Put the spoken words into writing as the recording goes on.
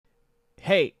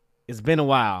Hey, it's been a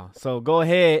while. So go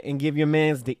ahead and give your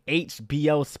mans the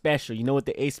HBO special. You know what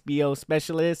the HBO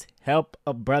special is? Help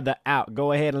a brother out.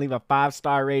 Go ahead and leave a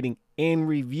 5-star rating and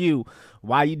review.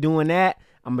 While you doing that,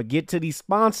 I'm going to get to these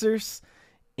sponsors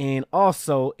and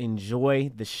also enjoy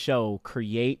the show.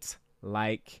 Create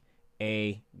like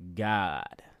a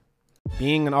god.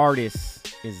 Being an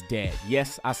artist is dead.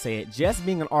 Yes, I say it. Just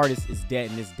being an artist is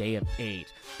dead in this day of age.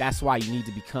 That's why you need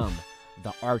to become the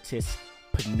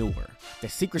artistpreneur. The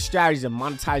secret strategies of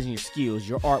monetizing your skills,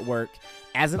 your artwork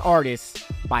as an artist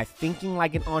by thinking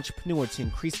like an entrepreneur to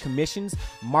increase commissions,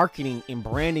 marketing, and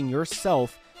branding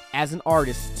yourself as an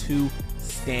artist to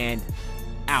stand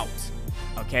out.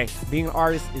 Okay, being an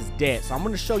artist is dead. So I'm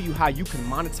going to show you how you can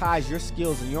monetize your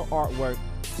skills and your artwork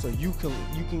so you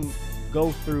can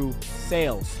go through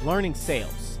sales, learning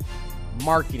sales,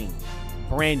 marketing,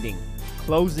 branding,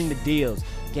 closing the deals,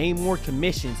 gain more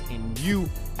commissions, and you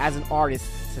as an artist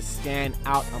to stand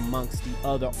out amongst the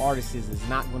other artists is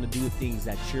not going to do things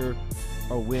that you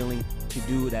are willing to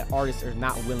do, that artists are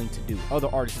not willing to do, other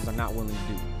artists are not willing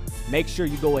to do. Make sure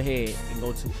you go ahead and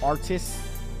go to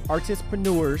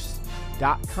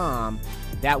artistpreneurs.com.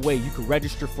 That way you can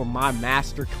register for my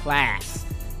master class,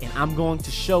 and I'm going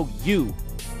to show you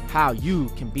how you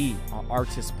can be an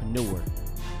artistpreneur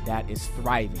that is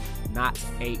thriving, not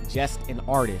just an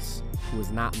artist who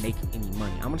is not making any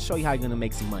money. I'm going to show you how you're going to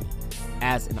make some money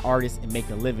as an artist and make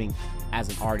a living as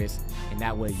an artist, and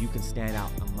that way you can stand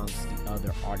out amongst the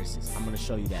other artists. I'm going to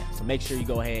show you that. So make sure you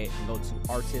go ahead and go to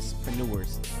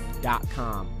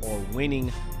artistpreneurs.com or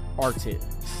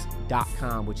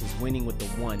winningartists.com, which is winning with the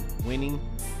one,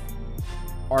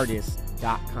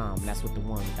 winningartist.com. And that's with the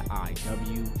one with the I,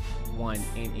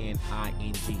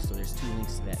 W1NNING. So there's 2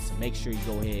 links to that. So make sure you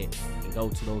go ahead and go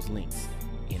to those links,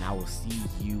 and I will see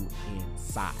you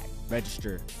inside.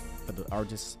 Register for the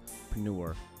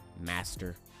Artistpreneur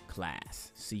Master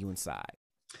Class. See you inside.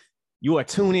 You are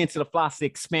tuned into the Floss to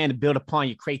expand and build upon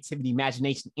your creativity,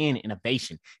 imagination, and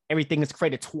innovation. Everything is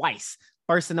created twice.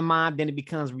 First in the mind, then it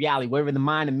becomes reality. Wherever the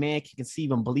mind and man can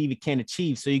conceive and believe it can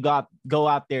achieve. So you go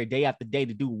out there day after day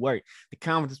to do work. The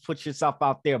confidence, put yourself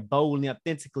out there boldly,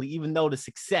 authentically, even though the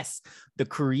success, the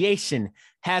creation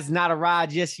has not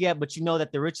arrived just yet. But you know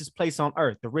that the richest place on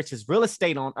earth, the richest real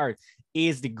estate on earth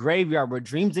is the graveyard, where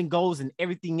dreams and goals and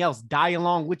everything else die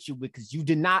along with you because you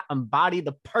did not embody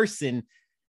the person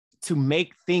to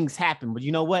make things happen. But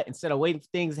you know what? Instead of waiting for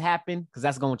things to happen, because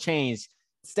that's going to change,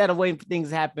 instead of waiting for things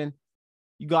to happen,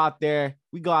 we go out there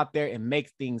and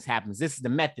make things happen. This is the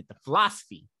method, the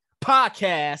philosophy,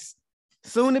 podcast,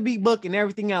 soon to be book, and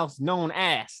everything else known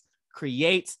as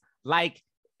Create Like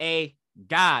a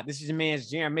God. This is your man,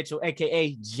 Jaron Mitchell,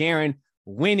 aka Jaron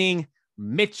Winning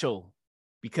Mitchell,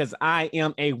 because I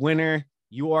am a winner.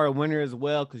 You are a winner as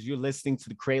well, because you're listening to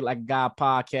the Create Like a God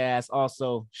podcast.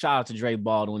 Also, shout out to Dre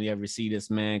Baldwin when you ever see this,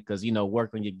 man, because, you know,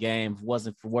 work on your game. If it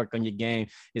wasn't for work on your game,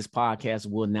 this podcast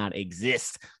would not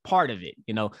exist. Part of it,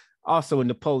 you know. Also,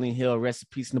 Napoleon Hill, rest in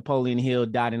peace. Napoleon Hill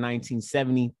died in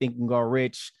 1970. Think and Grow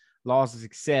Rich, Laws of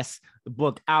Success. The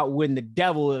book Outwitting the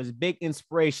Devil is a big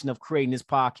inspiration of creating this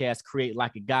podcast, Create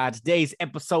Like a God. Today's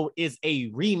episode is a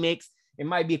remix. It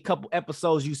might be a couple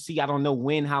episodes you see. I don't know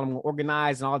when, how I'm going to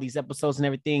organize and all these episodes and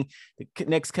everything.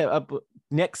 The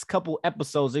next couple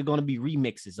episodes are going to be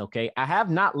remixes, okay? I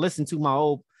have not really listened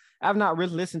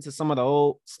to some of the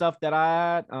old stuff that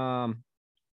I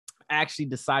actually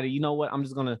decided, you know what, I'm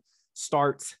just going to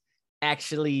start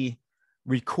actually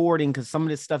recording, because some of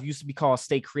this stuff used to be called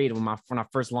Stay Creative when I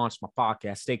first launched my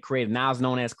podcast, Stay Creative. Now it's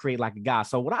known as Create Like a God.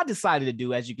 So what I decided to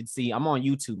do, as you can see, I'm on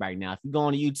YouTube right now. If you go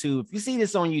on YouTube, if you see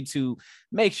this on YouTube,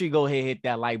 make sure you go ahead and hit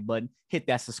that like button, hit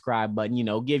that subscribe button, you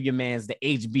know, give your mans the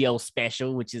HBO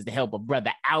special, which is to help a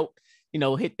brother out. You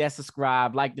know, hit that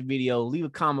subscribe, like the video, leave a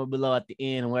comment below at the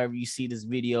end, wherever you see this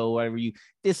video, wherever you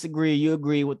disagree, you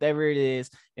agree, whatever it is.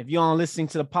 If you're on listening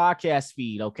to the podcast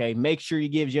feed, okay, make sure you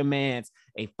give your mans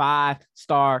a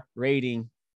 5-star rating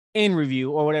in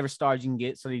review, or whatever stars you can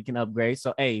get so that you can upgrade.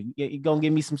 So, hey, you're going to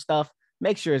give me some stuff.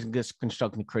 Make sure it's good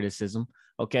constructive criticism.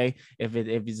 Okay. If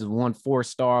it's a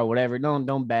 1-4-star or whatever,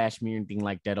 don't bash me or anything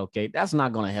like that. Okay. That's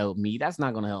not going to help me. That's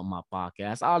not going to help my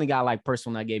podcast. I only got like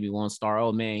person that gave me 1 star.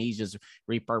 Oh man, he's just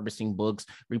repurposing books,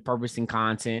 repurposing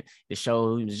content. The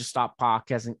show just stop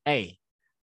podcasting. Hey,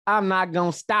 I'm not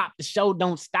going to stop. The show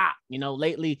don't stop. You know,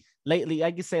 lately,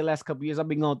 I can say last couple of years, I've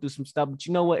been going through some stuff, but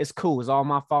you know what? It's cool. It's all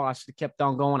my fault. I should have kept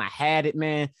on going. I had it,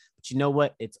 man. But you know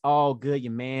what? It's all good.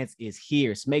 Your man's is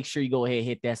here. So make sure you go ahead and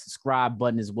hit that subscribe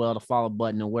button as well, the follow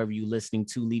button, or wherever you're listening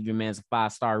to. Leave your man's a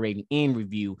 5-star rating and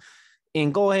review.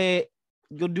 And go ahead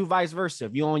you'll do vice versa.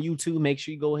 If you're on YouTube, make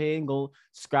sure you go ahead and go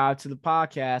subscribe to the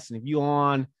podcast. And if you're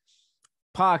on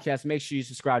podcast, make sure you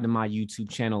subscribe to my YouTube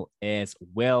channel as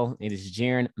well. It is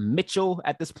Jaron Mitchell.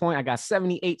 At this point, I got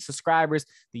 78 subscribers.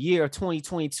 The year of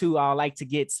 2022, I would like to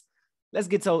get. Let's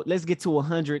get to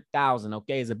 100,000.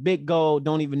 Okay, it's a big goal.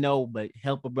 Don't even know, but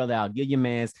help a brother out. Give your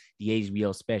man's the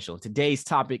HBO special. Today's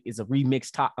topic is a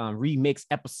remix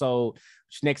episode.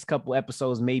 Which next couple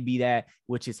episodes may be that,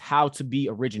 which is how to be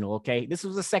original. Okay, this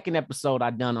was the second episode I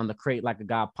done on the Create Like a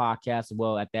God podcast.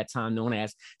 Well, at that time known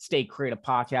as Stay Creative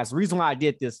Podcast. The reason why I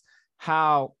did this,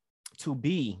 how to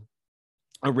be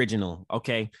original.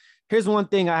 Okay, here's one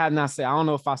thing I have not said. I don't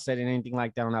know if I said anything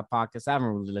like that on that podcast. I haven't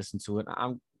really listened to it.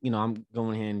 I'm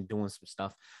going ahead and doing some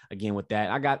stuff again with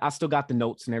that. I still got the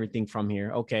notes and everything from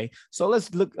here. Okay. So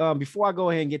let's look, before I go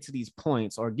ahead and get to these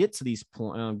points or get to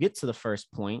the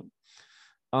first point.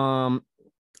 I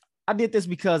did this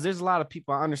because there's a lot of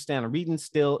people I understand are reading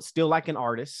still like an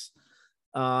artist.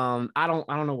 I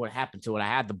don't know what happened to it. I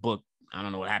had the book. I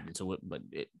don't know what happened to it, but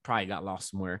it probably got lost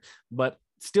somewhere, but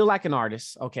still like an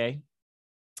artist. Okay.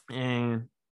 And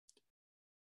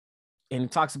it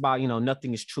talks about,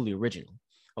 nothing is truly original.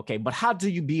 Okay, but how do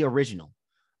you be original?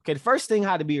 Okay, the first thing,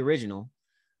 how to be original,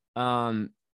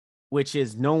 which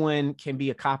is no one can be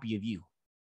a copy of you.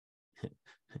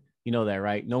 You know that,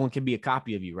 right? No one can be a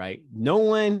copy of you, right? No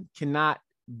one cannot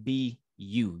be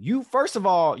you. You, first of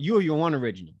all, you are your one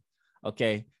original.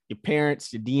 Okay, your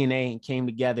parents, your DNA came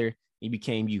together, you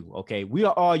became you. Okay, we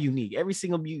are all unique. Every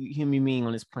single human being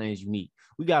on this planet is unique.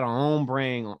 We got our own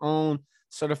brain, our own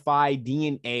certified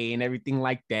DNA, and everything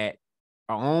like that.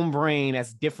 Our own brain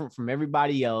that's different from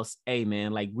everybody else. Hey,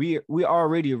 man, like we are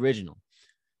already original.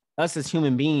 Us as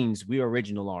human beings, we are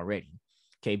original already.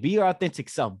 Okay, be your authentic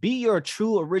self. Be your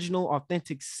true, original,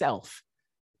 authentic self.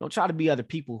 Don't try to be other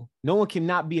people. No one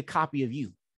cannot be a copy of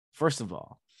you, first of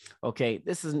all. Okay,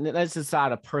 that's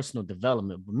inside of personal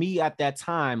development. But me at that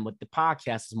time with the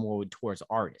podcast is more towards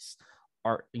artists.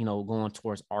 Art, going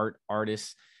towards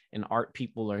artists, and art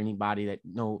people or anybody that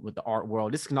know with the art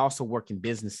world. This can also work in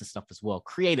business and stuff as well.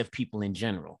 Creative people in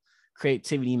general,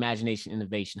 creativity, imagination,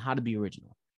 innovation, how to be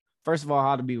original. First of all,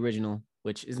 how to be original,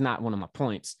 which is not one of my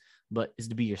points, but is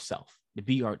to be yourself. To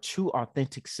be your true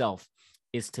authentic self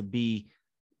is to be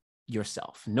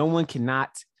yourself. No one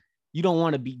cannot, you don't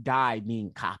want to die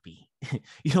being copy.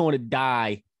 You don't want to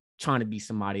die trying to be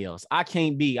somebody else. I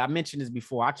mentioned this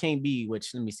before. I can't be,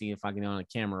 which let me see if I can get on the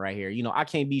camera right here. I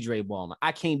can't be Dre Ballman.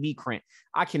 I can't be Grant.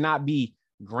 I cannot be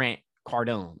Grant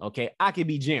Cardone. Okay. I can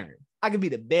be Jaron. I can be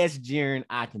the best Jaron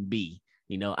I can be.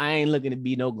 I ain't looking to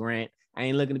be no Grant. I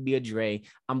ain't looking to be a Dre.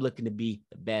 I'm looking to be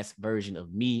the best version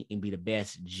of me and be the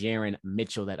best Jaron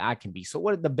Mitchell that I can be. So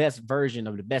what is the best version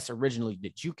of the best original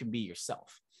that you can be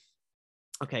yourself?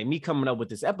 Okay, me coming up with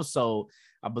this episode,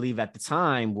 I believe at the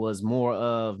time was more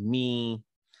of me,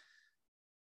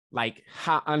 like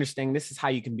how understanding this is how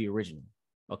you can be original.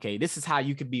 Okay, this is how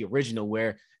you can be original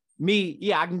where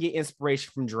I can get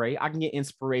inspiration from Dre. I can get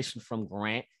inspiration from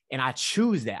Grant, and I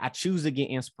choose that. I choose to get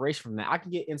inspiration from that. I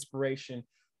can get inspiration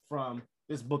from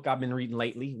this book I've been reading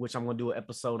lately, which I'm going to do an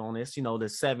episode on this, the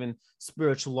 7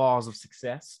 spiritual laws of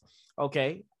success.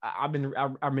 Okay. I've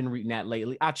been reading that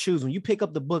lately. I choose when you pick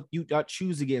up the book, you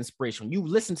choose to get inspiration. When you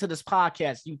listen to this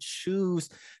podcast, you choose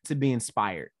to be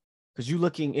inspired because you're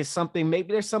looking at something.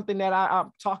 Maybe there's something that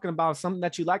I'm talking about, something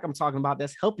that you like. I'm talking about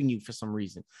that's helping you for some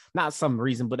reason, not some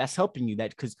reason, but that's helping you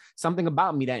that because something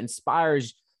about me that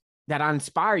inspires that I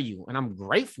inspire you. And I'm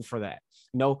grateful for that.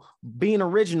 Being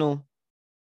original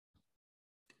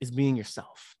is being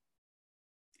yourself.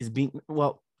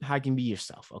 How can you be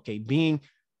yourself? Okay. Being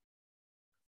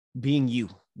you,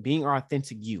 being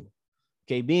authentic you.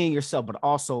 Okay. Being yourself, but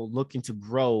also looking to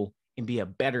grow and be a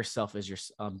better self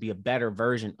be a better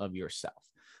version of yourself.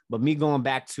 But me going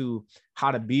back to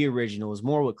how to be original is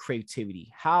more with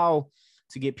creativity, how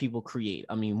to get people create.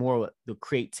 I mean, more with the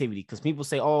creativity because people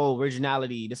say, oh,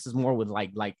 originality. This is more with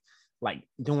like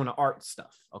doing the art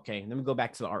stuff. Okay. Let me go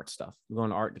back to the art stuff. We're going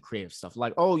to art, the creative stuff.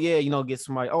 Like, oh yeah, get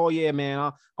somebody, oh yeah,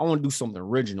 man, I want to do something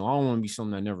original. I don't want to be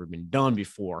something that never been done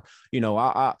before.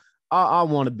 I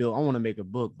want to make a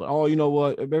book, but oh, you know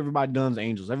what? If everybody does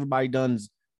angels, everybody done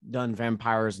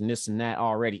vampires and this and that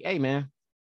already. Hey man,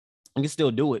 you can still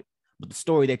do it, but the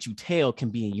story that you tell can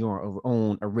be in your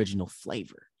own original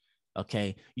flavor.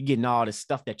 Okay, you getting all this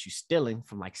stuff that you stealing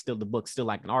from like Still the Book, Still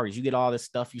Like an Artist. You get all this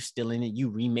stuff, you stealing it, you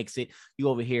remix it, you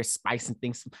over here spicing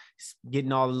things,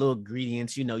 getting all the little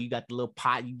ingredients. You know, you got the little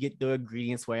pot, you get the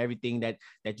ingredients for everything that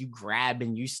you grab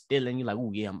and you stealing. You're like,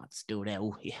 oh yeah, I'm about to steal that.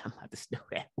 Oh yeah, I'm about to steal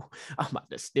that. Ooh, I'm about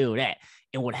to steal that.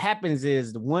 And what happens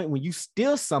is when you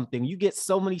steal something, you get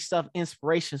so many stuff,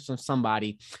 inspirations from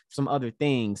somebody, some other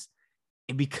things.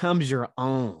 It becomes your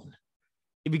own.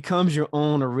 It becomes your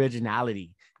own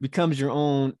originality. It becomes your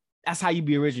own. That's how you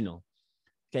be original.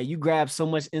 Okay, you grab so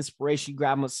much inspiration, you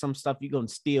grab some stuff you're gonna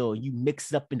steal, you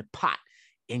mix it up in the pot,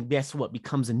 and guess what?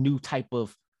 Becomes a new type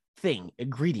of thing,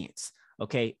 ingredients.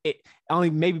 Okay, it only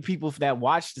maybe people that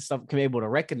watch the stuff can be able to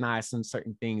recognize some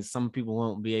certain things. Some people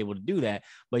won't be able to do that,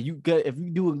 but you good if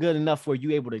you do it good enough where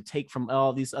you're able to take from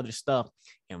all these other stuff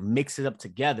and mix it up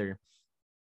together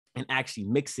and actually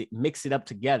mix it up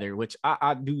together, which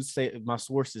I do say my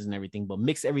sources and everything, but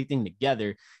mix everything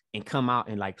together and come out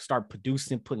and like start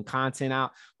producing, putting content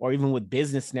out, or even with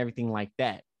business and everything like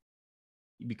that,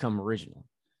 you become original.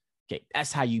 Okay,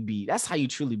 that's how you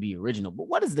truly be original. But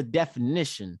what is the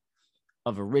definition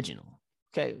of original?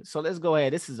 Okay, so let's go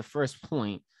ahead. This is the first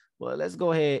point. Well, let's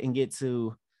go ahead and get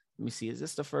to, let me see, is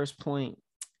this the first point?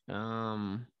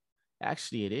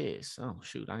 Actually, it is. Oh,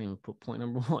 shoot. I didn't even put point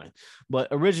number one. But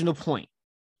original point.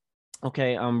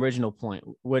 Okay, original point,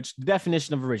 which the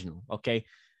definition of original, okay,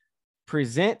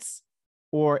 presents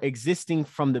or existing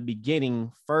from the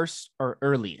beginning, first or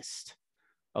earliest.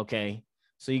 Okay,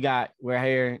 so you got, we're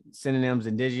here, synonyms,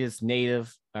 indigenous,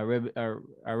 native,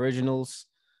 originals,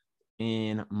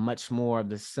 and much more of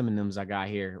the synonyms I got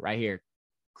here, right here.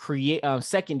 Create,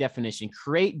 second definition,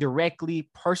 create directly,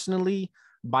 personally,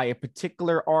 by a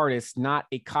particular artist, not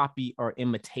a copy or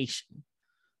imitation.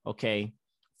 Okay.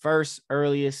 First,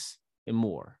 earliest, and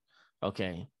more.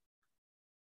 Okay.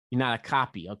 You're not a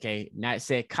copy. Okay. Now it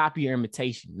said copy or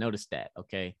imitation. Notice that.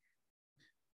 Okay.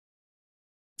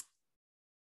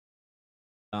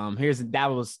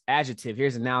 That was adjective.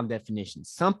 Here's a noun definition.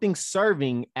 Something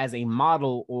serving as a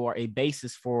model or a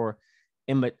basis for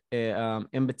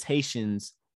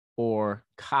imitations or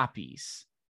copies.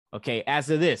 Okay, as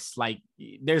of this, like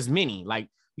there's many, like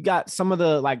you got some of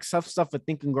the like stuff for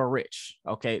Think and Grow Rich.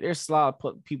 Okay, there's a lot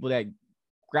of people that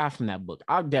grab from that book.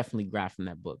 I'll definitely grab from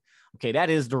that book. Okay, that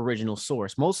is the original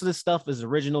source. Most of this stuff is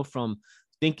original from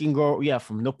Think and Grow,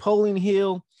 from Napoleon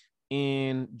Hill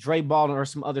and Dre Baldwin or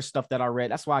some other stuff that I read.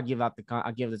 That's why I give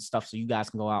the stuff so you guys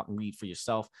can go out and read for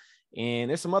yourself. And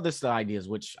there's some other ideas,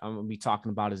 which I'm going to be talking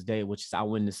about today, which is I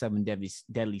Win the 7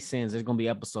 Deadly Sins. There's going to be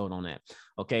an episode on that.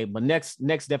 Okay. But next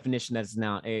definition that's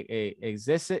now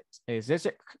existent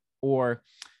or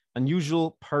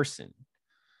unusual person.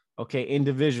 Okay.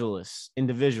 Individual. Okay.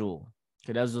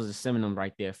 That was a synonym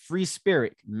right there. Free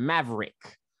spirit,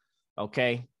 maverick.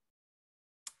 Okay.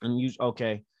 Unusual.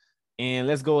 Okay. And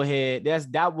let's go ahead. I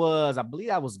believe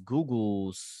that was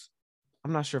Google's.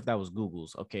 I'm not sure if that was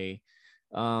Google's. Okay.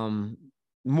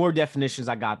 More definitions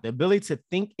I got. The ability to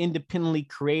think independently,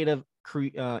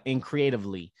 and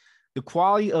creatively. The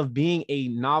quality of being a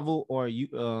novel or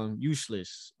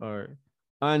useless or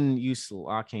unuseful.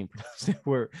 I can't pronounce that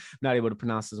word. Not able to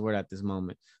pronounce this word at this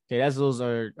moment. Okay, those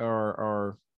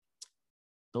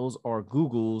are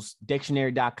Google's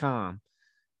dictionary.com.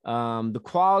 The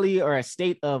quality or a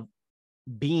state of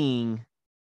being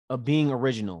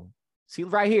original. See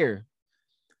right here.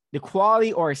 The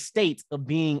quality or a state of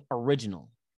being original.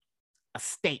 A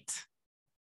state.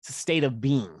 It's a state of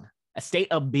being. A state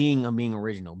of being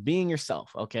original. Being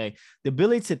yourself, okay? The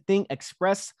ability to think,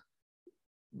 express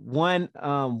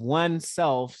oneself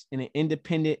in an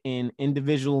independent and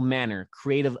individual manner.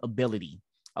 Creative ability,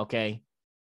 okay?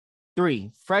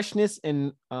 3, freshness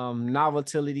and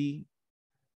novelty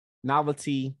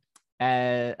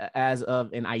as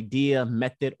of an idea,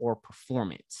 method, or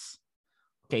performance.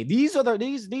 Okay, these are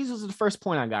the first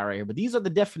point I got right here, but these are the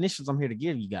definitions I'm here to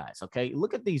give you guys. Okay,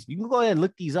 look at these. You can go ahead and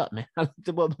look these up, man. I looked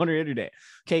them up on the internet.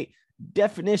 Okay,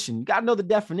 definition. You got to know the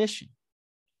definition.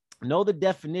 Know the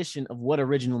definition of what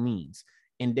original means.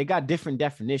 And they got different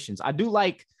definitions. I do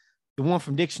like the one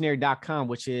from dictionary.com,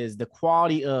 which is the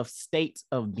quality of states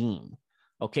of being.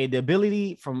 Okay, the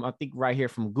ability from, I think right here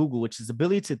from Google, which is the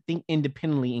ability to think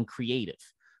independently and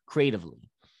creatively.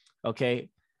 Okay.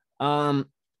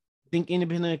 Think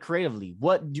independently and creatively.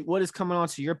 What is coming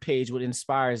onto your page? What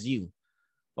inspires you?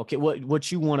 Okay,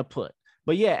 what you want to put.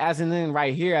 But yeah, as in then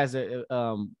right here, as a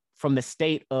from the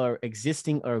state or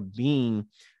existing or being,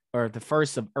 or the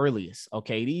first of earliest.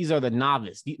 Okay, these are the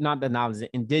novice, not the novice, the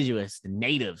indigenous, the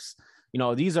natives. You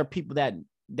know, these are people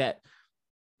that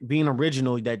being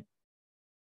original. That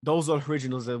those are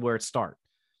originals that where it start.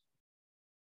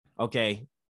 Okay.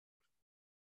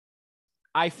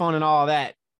 iPhone and all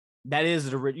that, that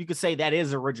is you could say that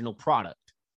is original product.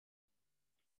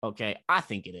 Okay, I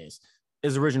think it is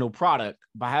original product.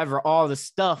 But however, all the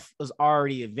stuff was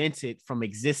already invented from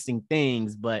existing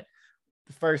things. But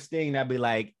the first thing that'd be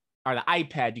like, or the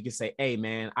iPad, you can say, hey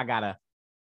man, I got an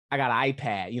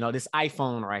iPad, this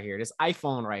iPhone right here. This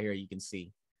iPhone right here, you can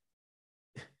see.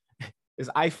 This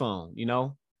iPhone,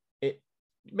 it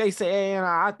may say, hey,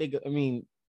 I think,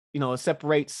 it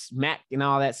separates Mac and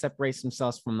all that, separates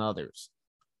themselves from the others.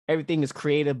 Everything is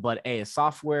creative, but a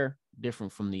software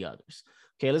different from the others.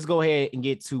 Okay, let's go ahead and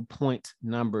get to point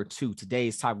number 2,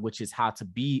 today's topic, which is how to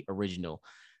be original.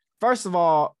 First of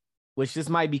all, which this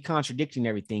might be contradicting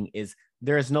everything, is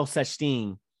there is no such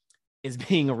thing as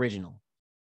being original.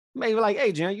 Maybe like,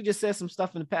 hey, Jen, you just said some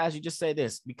stuff in the past. You just say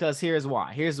this because here's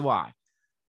why. Here's why.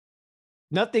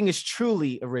 Nothing is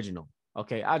truly original.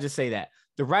 Okay, I'll just say that.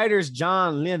 The writer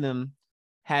John Lennon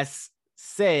has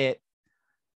said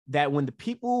that when the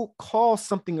people call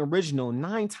something original,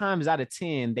 9 times out of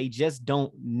 10, they just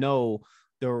don't know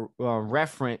the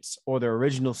reference or the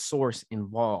original source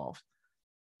involved.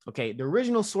 Okay, the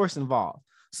original source involved.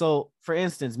 So, for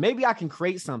instance, maybe I can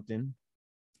create something,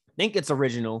 think it's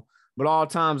original, but all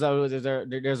times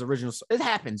there's original. It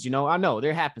happens, I know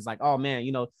there happens. Like, oh man,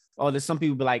 there's some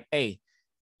people be like, hey,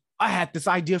 I had this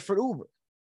idea for Uber.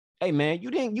 Hey man,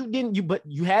 but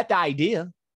you had the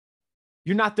idea.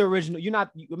 You're not the original.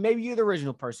 Maybe you're the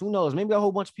original person. Who knows? Maybe a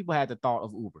whole bunch of people had the thought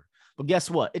of Uber. But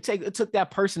guess what? It took that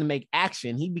person to make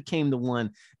action. He became the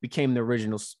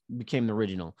original.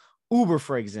 Uber,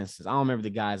 for instance. I don't remember the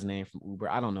guy's name from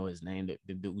Uber. I don't know his name. The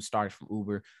dude who started from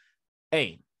Uber.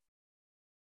 Hey,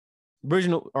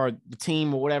 original, or the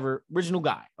team or whatever, original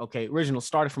guy. Okay, original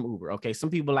started from Uber. Okay, some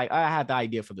people like, I had the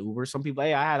idea for the Uber. Some people,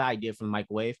 hey, I had the idea for the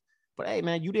microwave. But hey,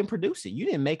 man, you didn't produce it. You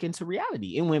didn't make it into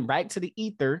reality. It went right to the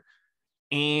ether.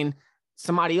 And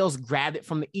somebody else grabbed it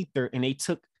from the ether and they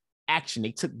took action.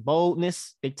 They took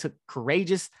boldness. They took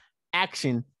courageous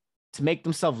action to make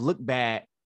themselves look bad,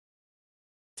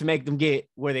 to make them get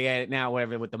where they at now,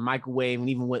 whatever, with the microwave and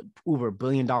even with Uber, $1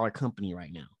 billion company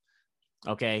right now.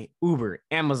 Okay, Uber,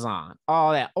 Amazon,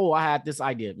 all that. Oh, I had this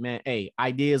idea, man. Hey,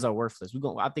 ideas are worthless.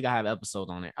 I think I have an episode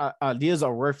on it. Ideas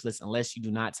are worthless unless you do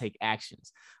not take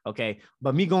actions. Okay,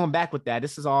 but me going back with that,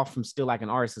 this is all from Still Like an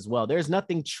Artist as well. There's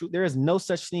nothing true. There is no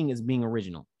such thing as being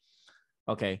original.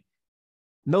 Okay,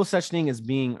 no such thing as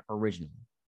being original,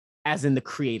 as in the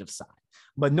creative side.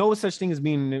 But no such thing as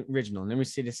being original. Let me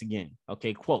say this again.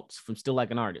 Okay, quotes from Still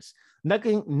Like an Artist.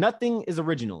 Nothing is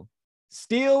original.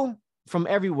 Steal from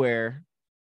everywhere.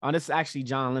 This is actually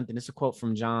John Linton. This is a quote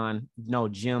from Jim.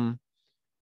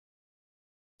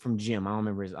 From Jim. I don't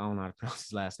know how to pronounce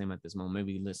his last name at this moment.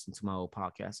 Maybe listen to my old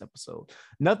podcast episode.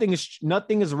 Nothing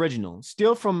is original.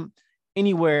 Steal from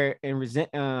anywhere and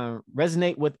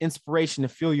resonate with inspiration to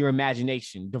fuel your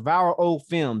imagination. Devour old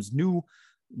films, new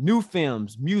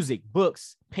films, music,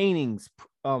 books, paintings,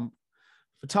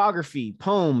 photography,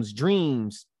 poems,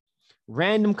 dreams,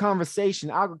 random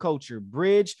conversation, agriculture,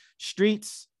 bridges, street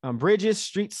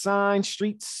signs,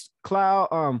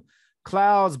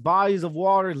 clouds, bodies of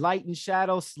water, light and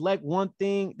shadow. Select one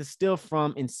thing to steal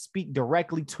from and speak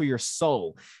directly to your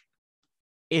soul.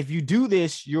 If you do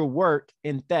this, your work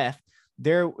in theft,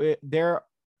 your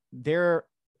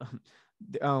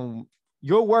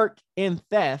work in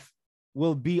theft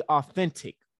will be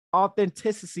authentic.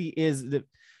 Authenticity is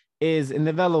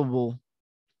inevitable.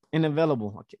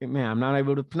 Okay, man, I'm not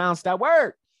able to pronounce that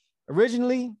word.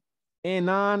 Originally and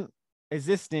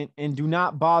non-existent, and do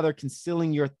not bother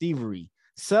concealing your thievery.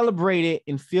 Celebrate it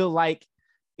and feel like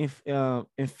it.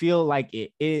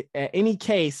 At any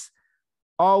case,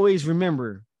 always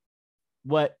remember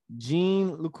what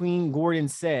Jean LeQueen Gordon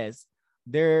says.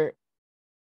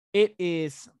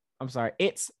 It's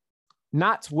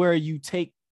not where you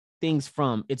take things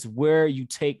from, it's where you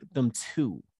take them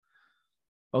to.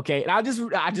 Okay, and I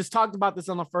just talked about this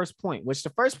on the first point, which the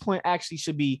first point actually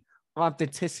should be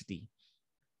authenticity.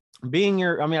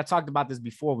 I talked about this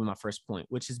before with my first point,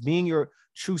 which is being your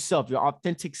true self, your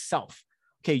authentic self.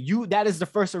 Okay, that is the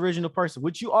first original person,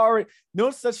 which you already, no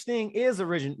such thing is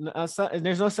original.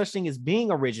 There's no such thing as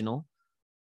being original,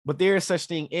 but there is such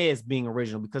thing as being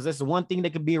original, because that's the one thing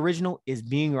that can be original is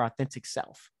being your authentic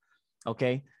self.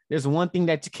 Okay, there's one thing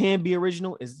that can be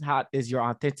original is your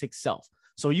authentic self.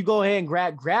 So you go ahead and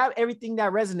grab everything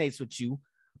that resonates with you.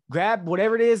 Grab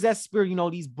whatever it is, that spirit,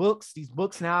 these books and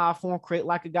how I formed Create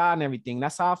Like a God and everything.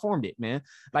 That's how I formed it, man.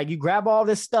 Like, you grab all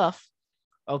this stuff,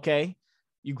 okay?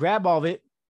 You grab all of it,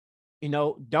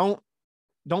 don't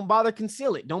Don't bother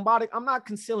conceal it. Don't bother. I'm not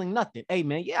concealing nothing. Hey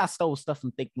man, yeah, I stole stuff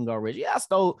from Think and Grow Rich. Yeah, I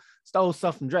stole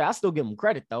stuff from Dre. I still give him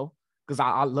credit though, because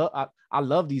I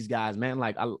love these guys, man.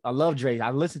 Like I love Dre.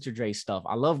 I listen to Dre's stuff.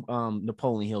 I love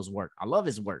Napoleon Hill's work. I love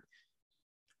his work.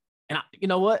 And you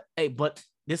know what? Hey, but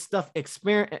this stuff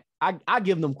experience. I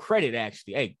give them credit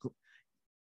actually. Hey,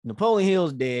 Napoleon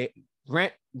Hill's dead.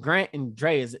 Grant and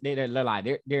Dre they're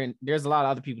like there's a lot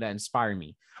of other people that inspire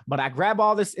me, but I grab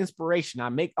all this inspiration,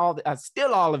 I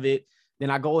steal all of it, then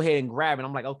I go ahead and grab it.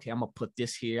 I'm like, okay, I'm gonna put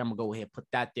this here, I'm gonna go ahead and put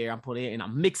that there, I'm put it, and I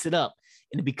mix it up,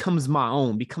 and it becomes my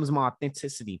own, becomes my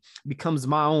authenticity, becomes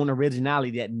my own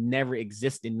originality that never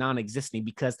existed, non-existing,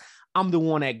 because I'm the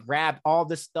one that grabbed all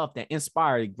this stuff that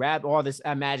inspired, grabbed all this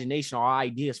imagination or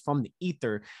ideas from the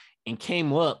ether, and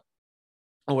came up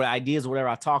with ideas, whatever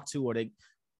I talk to, or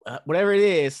whatever it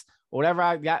is, whatever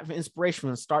I got for inspiration,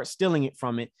 and start stealing it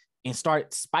from it and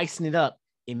start spicing it up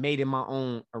and made it my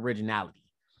own originality,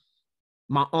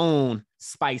 my own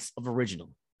spice of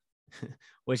original,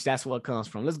 which that's what it comes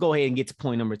from. Let's go ahead and get to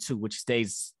point number 2, which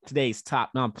is today's top.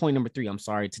 No, point number 3. I'm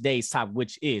sorry. Today's top,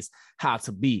 which is how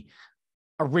to be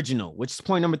original, which is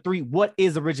point number 3. What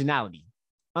is originality?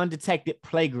 Undetected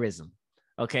plagiarism.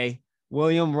 Okay.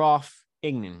 William Ralph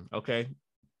Ignan. Okay.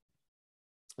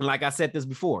 And like I said this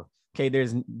before, okay,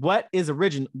 what is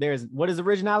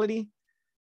originality?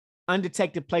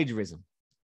 Undetected plagiarism.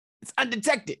 It's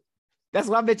undetected. That's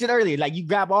what I mentioned earlier. Like, you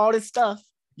grab all this stuff,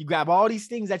 you grab all these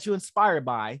things that you're inspired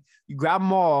by, you grab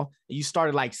them all, and you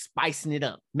started like spicing it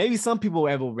up. Maybe some people will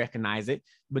ever recognize it,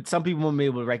 but some people won't be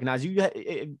able to recognize you.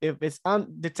 If it's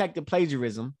undetected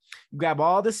plagiarism, you grab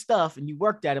all this stuff and you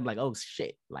worked at it like, oh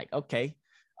shit, like, okay.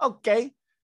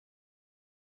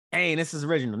 Hey, this is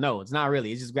original. No, it's not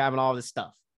really. It's just grabbing all this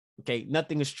stuff. Okay,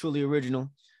 nothing is truly original.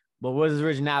 But what is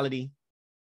originality?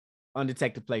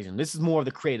 Undetected plagiarism. This is more of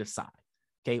the creative side.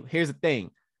 Okay, here's the thing.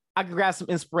 I can grab some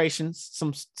inspirations,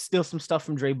 steal some stuff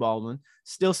from Dre Baldwin,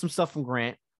 steal some stuff from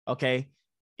Grant. Okay,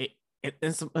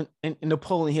 and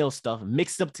Napoleon Hill stuff,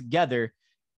 mix it up together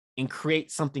and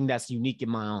create something that's unique in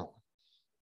my own.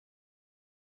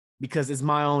 Because it's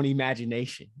my own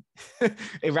imagination.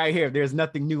 And right here, there's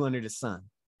nothing new under the sun.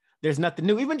 There's nothing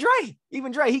new. Even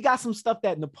Dre, he got some stuff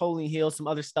that Napoleon Hill, some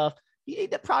other stuff. He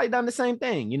probably done the same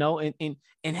thing, you know, and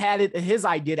had it his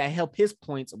idea that helped his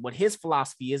points, what his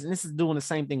philosophy is, and this is doing the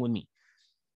same thing with me.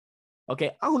 Okay,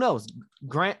 who knows?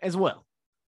 Grant as well.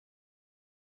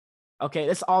 Okay,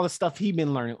 that's all the stuff he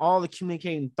been learning, all the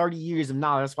communicating 30 years of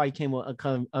knowledge. That's why he came a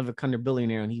under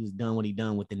billionaire, and he was done what he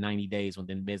done within 90 days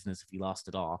within business if he lost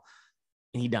it all,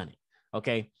 and he done it.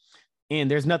 Okay,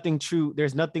 and there's nothing true.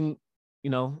 There's nothing,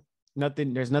 you know.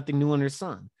 There's nothing new under the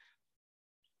sun.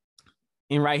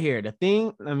 And right here, the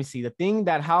thing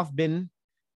that hath been,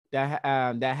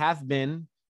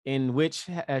 in which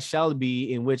shall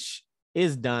be, in which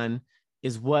is done,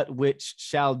 is what which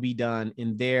shall be done,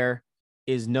 and there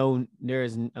is no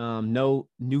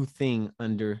new thing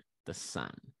under the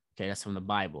sun. Okay, that's from the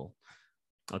Bible.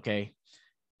 Okay,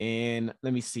 and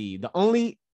let me see.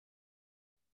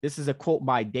 This is a quote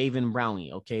by David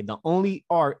Browning. Okay, the only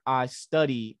art I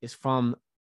study is from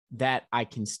that I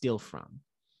can steal from.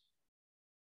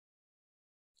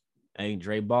 Hey,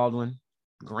 Dre Baldwin,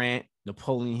 Grant,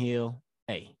 Napoleon Hill.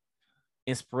 Hey,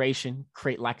 inspiration,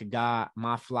 create like a god,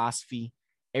 my philosophy,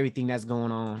 everything that's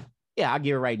going on. Yeah, I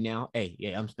give it right now. Hey,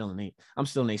 yeah, I'm stealing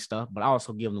their stuff, but I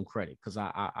also give them credit because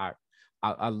I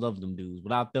love them dudes.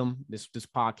 Without them, this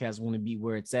podcast wouldn't be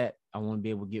where it's at. I want to be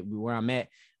able to get where I'm at.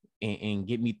 And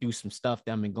get me through some stuff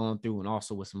that I've been going through, and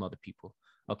also with some other people.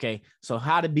 Okay, so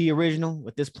how to be original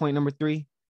with this point number 3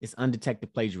 is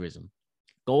undetected plagiarism.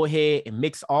 Go ahead and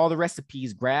mix all the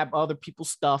recipes, grab other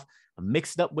people's stuff, and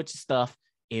mix it up with your stuff,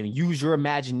 and use your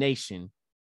imagination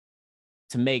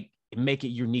to make it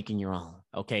unique in your own.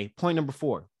 Okay, point number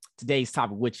 4, today's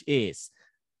topic, which is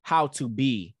how to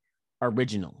be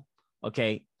original.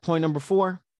 Okay, point number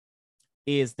 4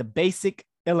 is the basic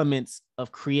elements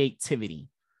of creativity,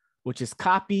 which is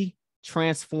copy,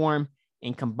 transform,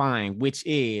 and combine, which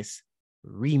is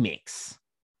remix.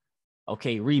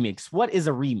 Okay, remix. What is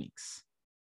a remix?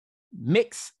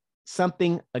 Mix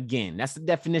something again. That's the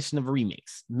definition of a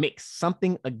remix. Mix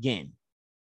something again.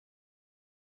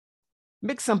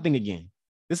 Mix something again.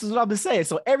 This is what I've been saying.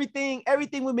 So everything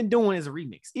we've been doing is a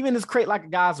remix. Even this Create Like a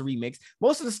Guy's a remix.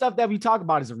 Most of the stuff that we talk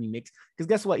about is a remix. Because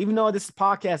guess what? Even though this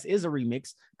podcast is a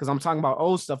remix, because I'm talking about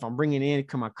old stuff, I'm bringing in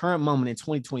my current moment in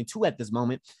 2022 at this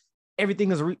moment.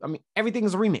 Everything is a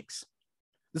remix.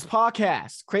 This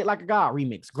podcast, Create Like a Guy,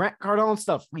 remix. Grant Cardone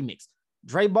stuff, remix.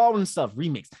 Dre Baldwin stuff,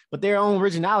 remix. But their own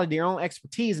originality, their own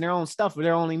expertise, and their own stuff, with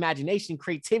their own imagination,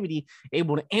 creativity,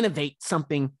 able to innovate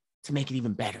something to make it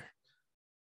even better.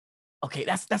 Okay,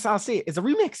 that's how I see it. It's a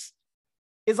remix.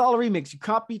 It's all a remix. You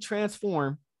copy,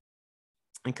 transform,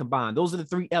 and combine. Those are the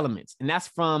three elements. And that's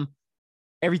from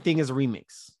Everything is a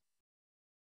Remix.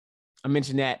 I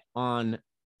mentioned that on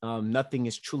Nothing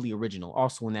is Truly Original,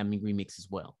 also in that remix as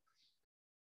well.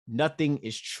 Nothing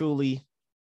is truly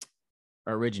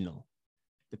original.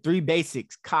 The three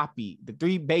basics copy, the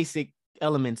three basic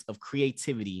elements of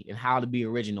creativity and how to be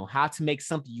original, how to make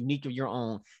something unique of your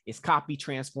own is copy,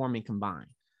 transform, and combine.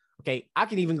 Okay, I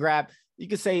can even grab, you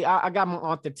could say, I got my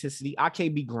authenticity. I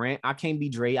can't be Grant. I can't be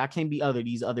Dre. I can't be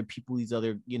these other people,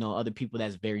 other people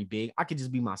that's very big. I could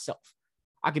just be myself.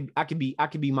 I could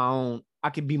be my own.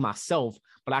 I could be myself,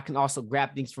 but I can also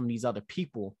grab things from these other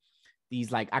people.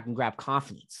 I can grab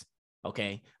confidence.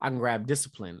 Okay, I can grab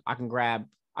discipline. I can grab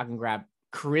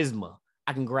charisma.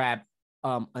 I can grab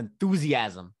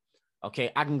enthusiasm.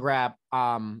 Okay, I can grab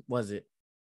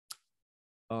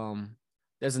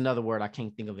there's another word, I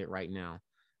can't think of it right now.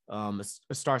 It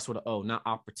starts with an O, not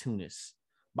opportunist,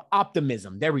 but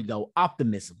optimism. There we go,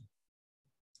 optimism.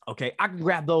 Okay, I can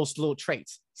grab those little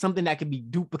traits, something that can be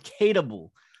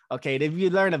duplicatable. Okay, if you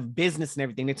learn of business and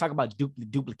everything, they talk about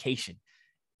duplication,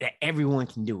 that everyone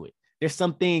can do it. There's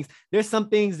some things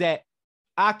that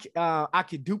I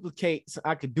could duplicate,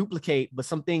 but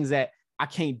some things that I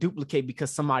can't duplicate because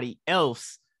somebody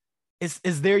else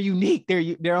is their unique,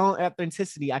 their own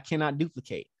authenticity. I cannot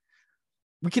duplicate.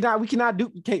 We cannot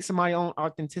duplicate somebody's own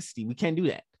authenticity. We can't do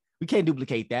that. We can't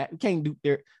duplicate that. We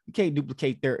can't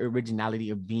duplicate their originality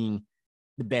of being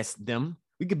the best them.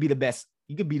 We could be the best.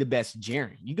 You could be the best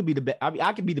Jaren. You could be the best.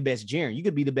 I could be the best Jaren. You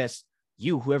could be the best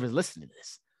you, whoever's listening to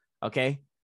this. Okay.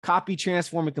 Copy,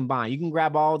 transform, and combine. You can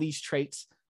grab all these traits,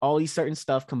 all these certain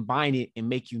stuff, combine it, and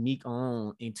make unique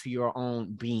into your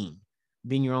own being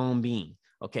your own being.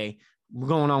 Okay. We're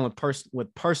going on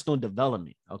with personal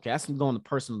development. Okay. That's going to the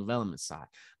personal development side,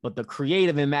 but the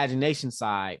creative imagination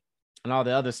side and all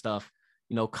the other stuff,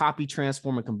 copy,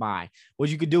 transform, and combine. What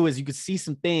you could do is you could see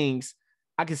some things.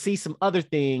 I could see some other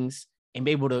things and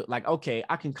be able to okay,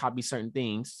 I can copy certain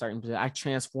things, I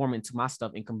transform into my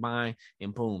stuff and combine,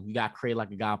 and boom, you got Create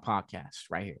Like a God podcast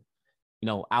right here.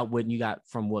 Outwit, you got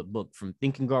from what book? From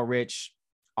Think and Grow Rich,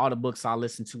 all the books I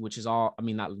listen to, which is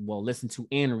listen to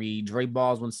and read, Dre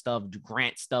Baldwin stuff,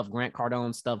 Grant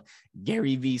Cardone stuff,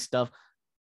 Gary V stuff.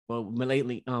 Well,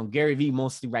 lately, Gary V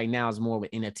mostly right now is more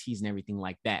with NFTs and everything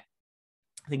like that.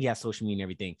 I think he has social media and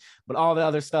everything, but all the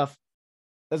other stuff.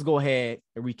 Let's go ahead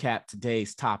and recap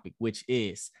today's topic, which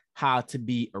is how to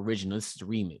be original. This is the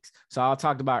remix. So I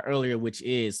talked about earlier, which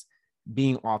is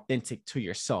being authentic to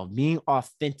yourself, being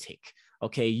authentic.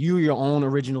 Okay, you're your own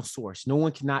original source. No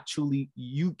one cannot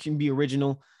you can be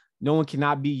original. No one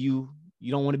cannot be you.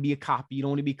 You don't want to be a copy. You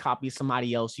don't want to be a copy of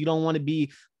somebody else. You don't want to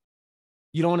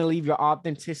leave your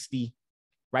authenticity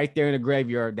right there in the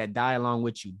graveyard that die along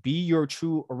with you. Be your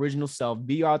true original self,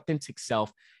 be your authentic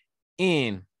self.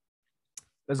 And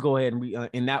let's go ahead and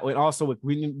in that way, also what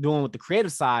we're doing with the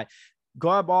creative side,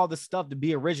 grab all the stuff to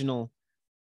be original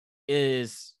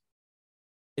is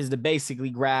to basically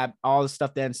grab all the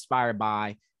stuff that inspired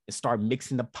by and start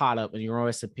mixing the pot up in your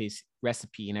own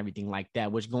recipe and everything like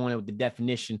that, which going with the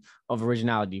definition of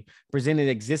originality. Present a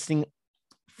existing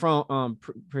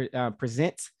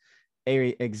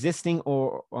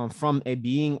or from a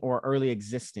being or early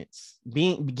existence,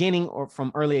 beginning or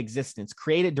from early existence,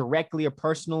 created directly or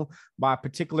personal by a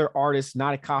particular artist,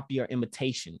 not a copy or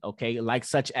imitation. Okay, like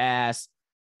such as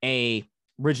a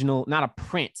original, not a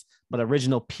print, but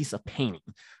original piece of painting.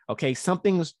 Okay,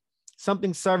 something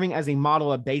serving as a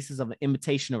model or basis of an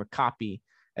imitation or a copy,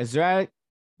 erratic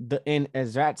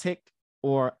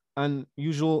or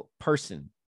unusual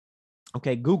person.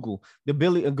 Okay,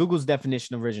 Google's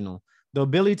definition of original: the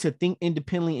ability to think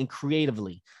independently and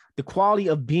creatively, the quality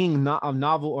of being not of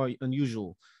novel or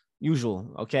unusual.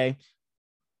 Okay.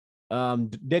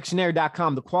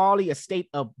 Dictionary.com, the quality, a state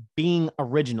of being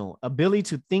original, ability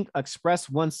to think, express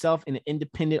oneself in an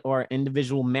independent or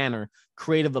individual manner,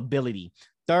 creative ability.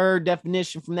 Third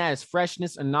definition from that is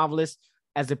freshness, a novelist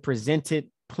as a presented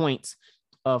point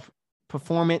of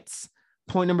performance.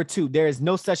 Point number 2, there is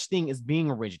no such thing as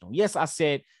being original. Yes, I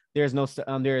said there's no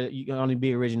you can only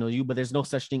be original but there's no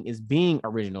such thing as being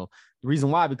original. The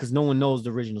reason why, because no one knows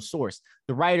the original source.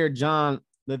 The writer John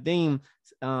Letheme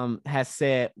has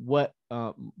said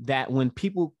that when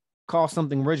people call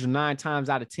something original, 9 times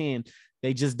out of 10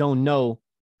 they just don't know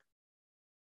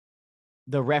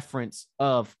the reference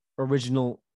of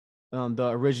original, the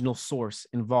original source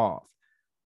involved.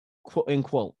 Quote, end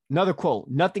quote. Another quote: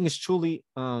 nothing is truly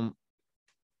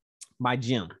by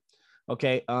Jim.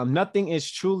 Okay, nothing is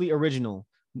truly original.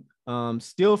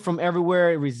 Steal from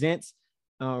everywhere. It resonates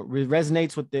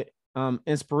with the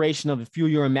inspiration of the fuel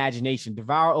your imagination.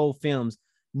 Devour old films,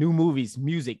 new movies,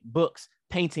 music, books,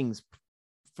 paintings,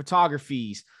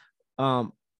 photographies,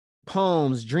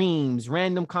 poems, dreams,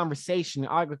 random conversation,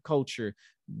 agriculture,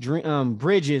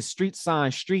 bridges, street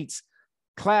signs, streets,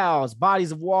 clouds,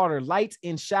 bodies of water, light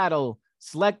and shadow.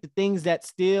 Select the things that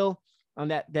steal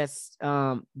that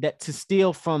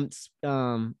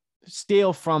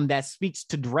speaks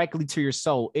to directly to your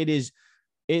soul. If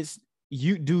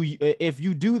you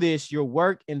do this, your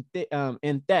work and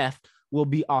theft will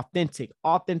be authentic.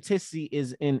 Authenticity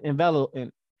is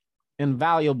invaluable.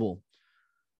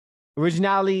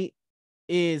 Originality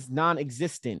is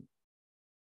non-existent.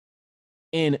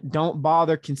 And don't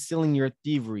bother concealing your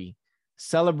thievery.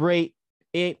 Celebrate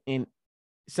it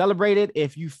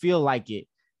if you feel like it.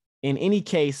 In any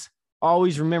case,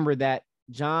 always remember that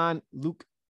John Luke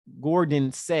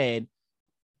Gordon said,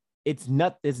 it's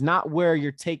not where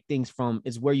you take things from,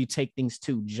 it's where you take things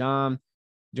to. John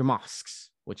Dermosks,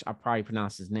 which I probably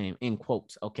pronounced his name in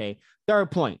quotes. Okay.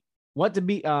 Third point.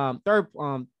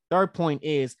 Third point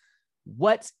is,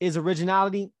 what is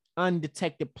originality?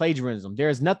 Undetected plagiarism. There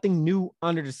is nothing new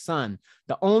under the sun.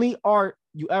 The only art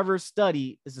you ever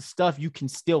study is the stuff you can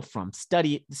steal from.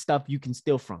 Study it, the stuff you can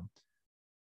steal from.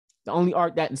 The only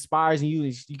art that inspires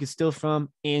you can steal from,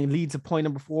 and leads to point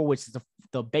number 4, which is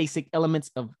the basic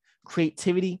elements of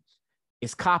creativity,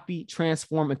 is copy,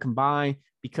 transform, and combine,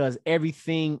 because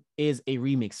everything is a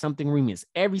remix. Something remix.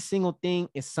 Every single thing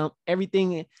is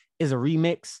everything is a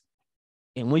remix.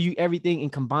 And when you everything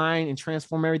and combine and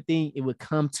transform everything, it would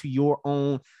come to your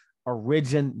own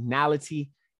originality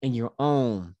and your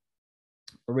own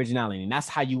originality. And that's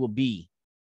how you will be.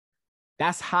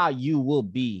 That's how you will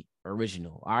be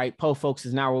original. All right. Po folks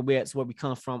is now where we're at. It's where we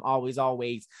come from. Always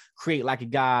create like a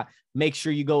God. Make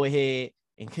sure you go ahead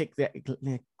and click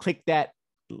that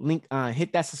link,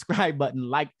 hit that subscribe button,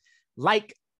 like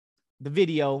the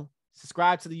video,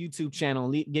 subscribe to the YouTube channel,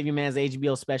 give your man's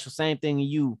HBO special. Same thing to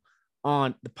you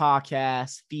on the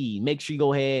podcast feed. Make sure you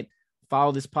go ahead,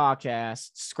 follow this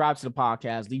podcast, subscribe to the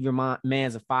podcast, leave your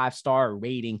man's a 5-star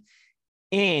rating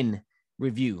and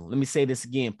review. Let me say this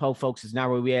again. Po folks is not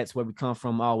where we at. It's where we come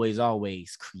from. Always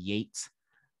create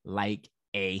like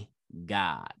a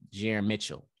God.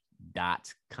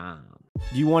 JaronMitchell.com.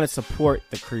 Do you want to support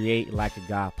the Create Like a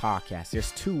God podcast?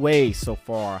 There's 2 ways so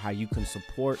far how you can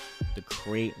support the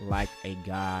Create Like a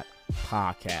God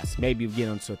podcast. Maybe you get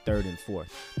onto a 3rd and 4th.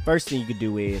 First thing you could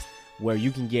do is where you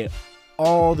can get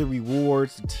all the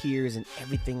rewards, the tiers, and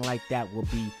everything like that will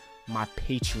be my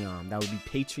Patreon. That would be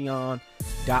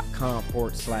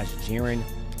patreon.com/Jaron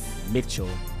Mitchell,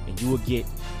 and you will get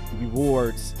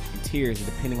rewards and tiers, and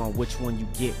depending on which one you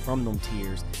get from them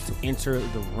tiers, to enter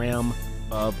the realm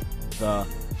of the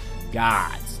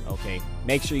gods. Okay,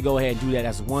 make sure you go ahead and do that.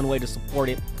 That's one way to support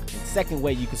it. And second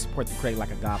way you can support the Create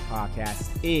Like a God podcast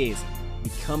is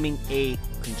becoming a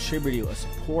contributor, a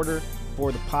supporter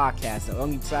for the podcast. The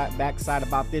only backside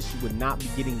about this, you would not be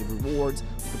getting the rewards.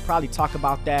 We could probably talk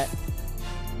about that,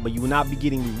 but you will not be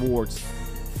getting rewards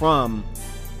from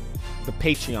the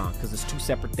Patreon, because it's 2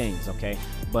 separate things. Okay,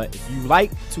 but if you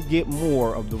like to get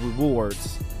more of the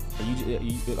rewards,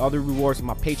 other rewards from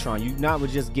my Patreon, you not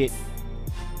would just get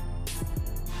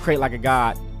Create Like a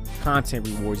God content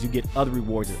rewards, you get other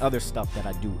rewards and other stuff that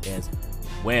I do as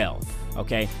well.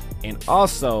 Okay, and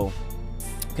also,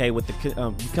 okay, with the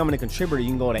becoming a contributor, you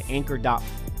can go to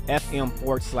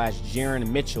anchor.fm/Jaron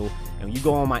Mitchell, and when you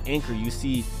go on my Anchor, you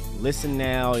see listen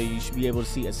now. You should be able to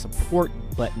see a support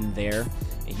button there,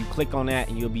 and you click on that,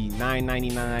 and you'll be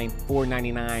 $9.99,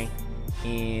 $4.99,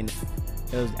 and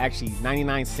it was actually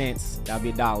 99 cents. That'll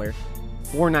be $1,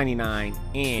 $4.99,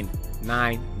 and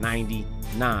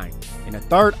 $9.99. And a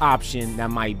third option that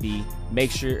might be,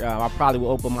 make sure I probably will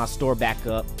open my store back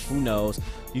up. Who knows?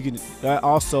 You can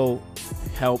also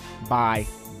help by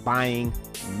buying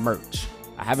merch.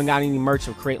 I haven't got any merch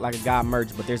or Create Like a God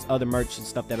merch, but there's other merch and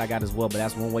stuff that I got as well. But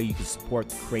that's one way you can support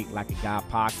the Create Like a God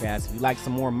podcast. If you like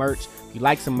some more merch, if you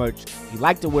like to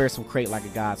wear some Create Like a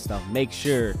God stuff, make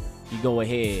sure you go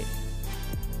ahead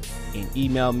and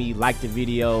email me, like the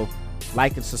video,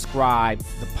 like and subscribe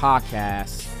the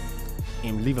podcast,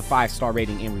 and leave a 5-star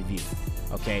rating and review.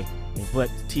 Okay, and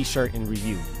put t-shirt in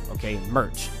review. Okay,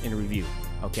 merch in review.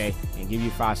 Okay, and give you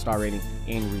a 5-star rating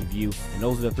and review. And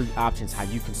those are the 3 options how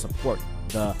you can support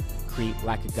the Create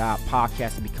Like a God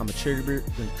podcast and become a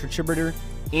contributor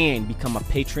and become a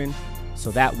patron,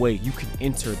 so that way you can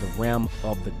enter the realm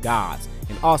of the gods.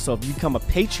 And also, if you become a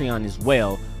Patreon as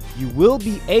well, you will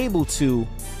be able to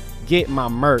get my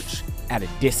merch at a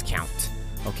discount.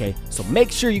 Okay, so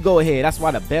make sure you go ahead. That's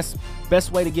why the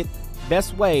best way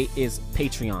is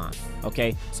Patreon.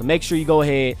 Okay, so make sure you go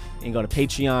ahead and go to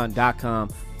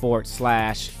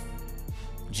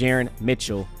patreon.com/Jaron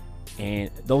Mitchell.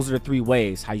 And those are the 3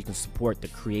 ways how you can support the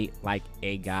Create Like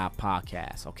a God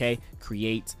podcast. Okay,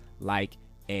 Create Like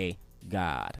a God.